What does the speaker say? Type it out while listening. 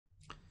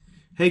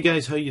Hey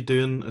guys, how you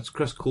doing? It's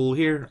Chris Cole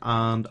here,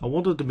 and I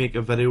wanted to make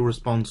a video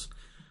response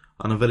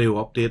and a video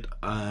update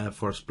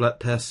for a split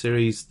test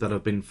series that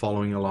I've been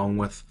following along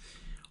with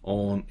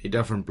on a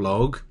different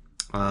blog,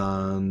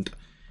 and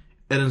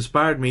it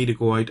inspired me to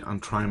go out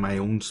and try my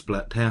own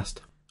split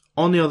test.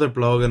 On the other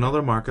blog,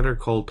 another marketer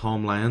called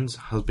Tom Lyons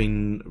has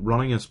been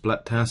running a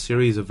split test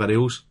series of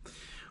videos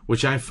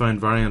which I found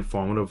very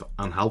informative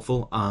and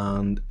helpful,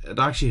 and it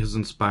actually has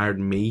inspired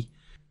me.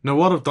 Now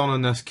what I've done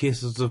in this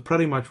case is I've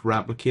pretty much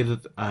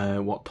replicated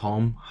what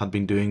Tom had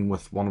been doing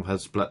with one of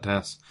his split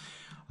tests,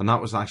 and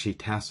that was actually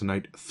testing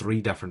out 3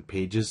 different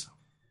pages.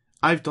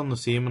 I've done the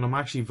same, and I'm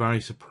actually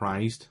very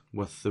surprised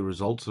with the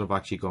results that I've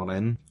actually got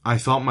in. I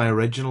thought my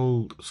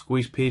original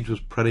squeeze page was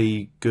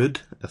pretty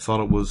good. I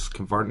thought it was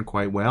converting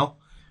quite well,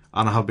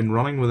 and I have been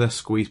running with this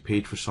squeeze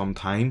page for some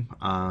time,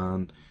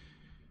 and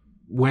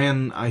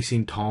when I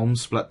seen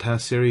Tom's split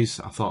test series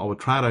I thought I would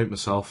try it out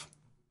myself.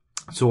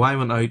 So I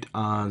went out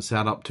and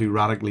set up 2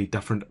 radically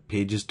different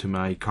pages to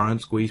my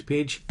current squeeze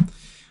page.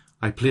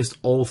 I placed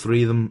all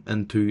 3 of them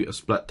into a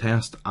split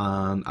test,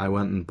 and I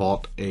went and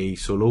bought a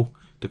solo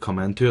to come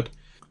into it.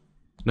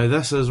 Now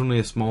this is only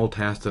a small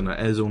test and it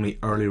is only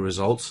early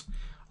results,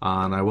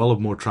 and I will have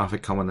more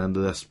traffic coming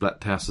into this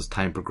split test as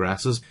time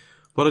progresses.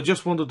 But I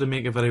just wanted to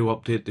make a video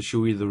update to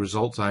show you the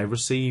results I've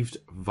received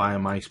via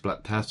my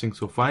split testing.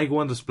 So if I go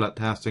into split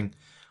testing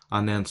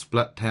and then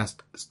split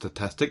test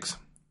statistics,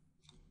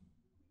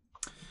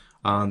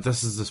 and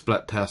this is the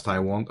split test I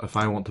want. If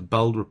I want to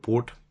build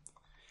report,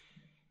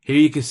 here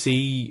you can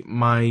see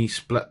my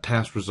split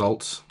test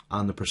results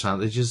and the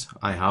percentages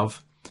I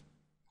have.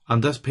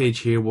 And this page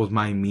here was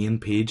my main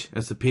page.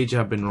 It's the page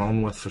I've been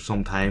running with for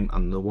some time,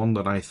 and the one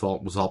that I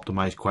thought was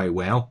optimized quite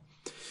well.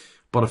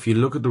 But if you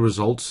look at the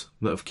results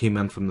that have came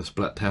in from the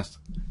split test,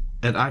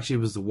 it actually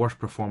was the worst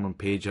performing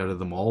page out of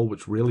them all,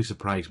 which really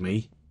surprised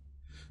me.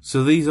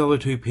 So these other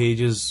 2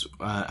 pages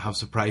have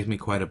surprised me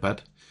quite a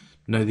bit.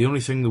 Now the only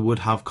thing that would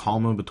have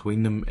common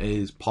between them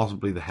is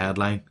possibly the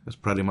headline. It's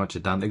pretty much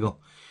identical.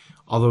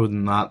 Other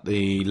than that,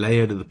 the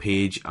layout of the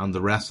page and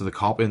the rest of the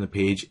copy on the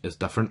page is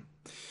different.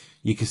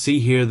 You can see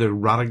here they're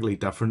radically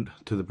different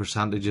to the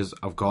percentages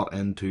I've got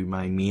into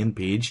my main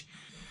page.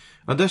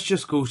 And this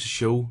just goes to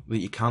show that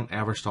you can't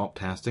ever stop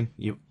testing.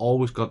 You've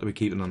always got to be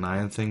keeping an eye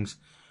on things,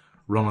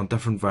 running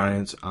different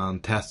variants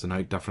and testing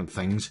out different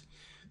things.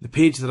 The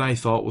page that I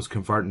thought was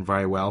converting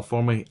very well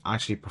for me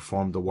actually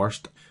performed the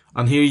worst.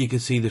 And here you can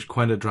see there's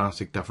quite a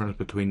drastic difference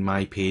between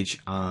my page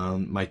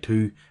and my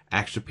 2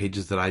 extra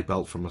pages that I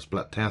built from a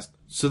split test.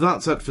 So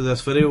that's it for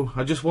this video.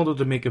 I just wanted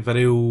to make a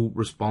video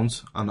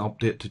response and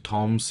update to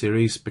Tom's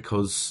series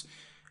because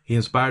he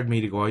inspired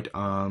me to go out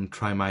and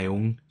try my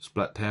own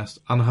split test,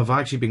 and I have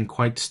actually been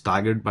quite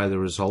staggered by the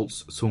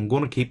results. So I'm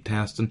going to keep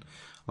testing,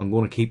 I'm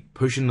going to keep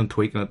pushing and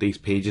tweaking at these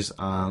pages,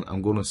 and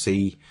I'm going to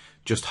see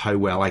just how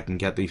well I can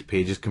get these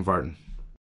pages converting.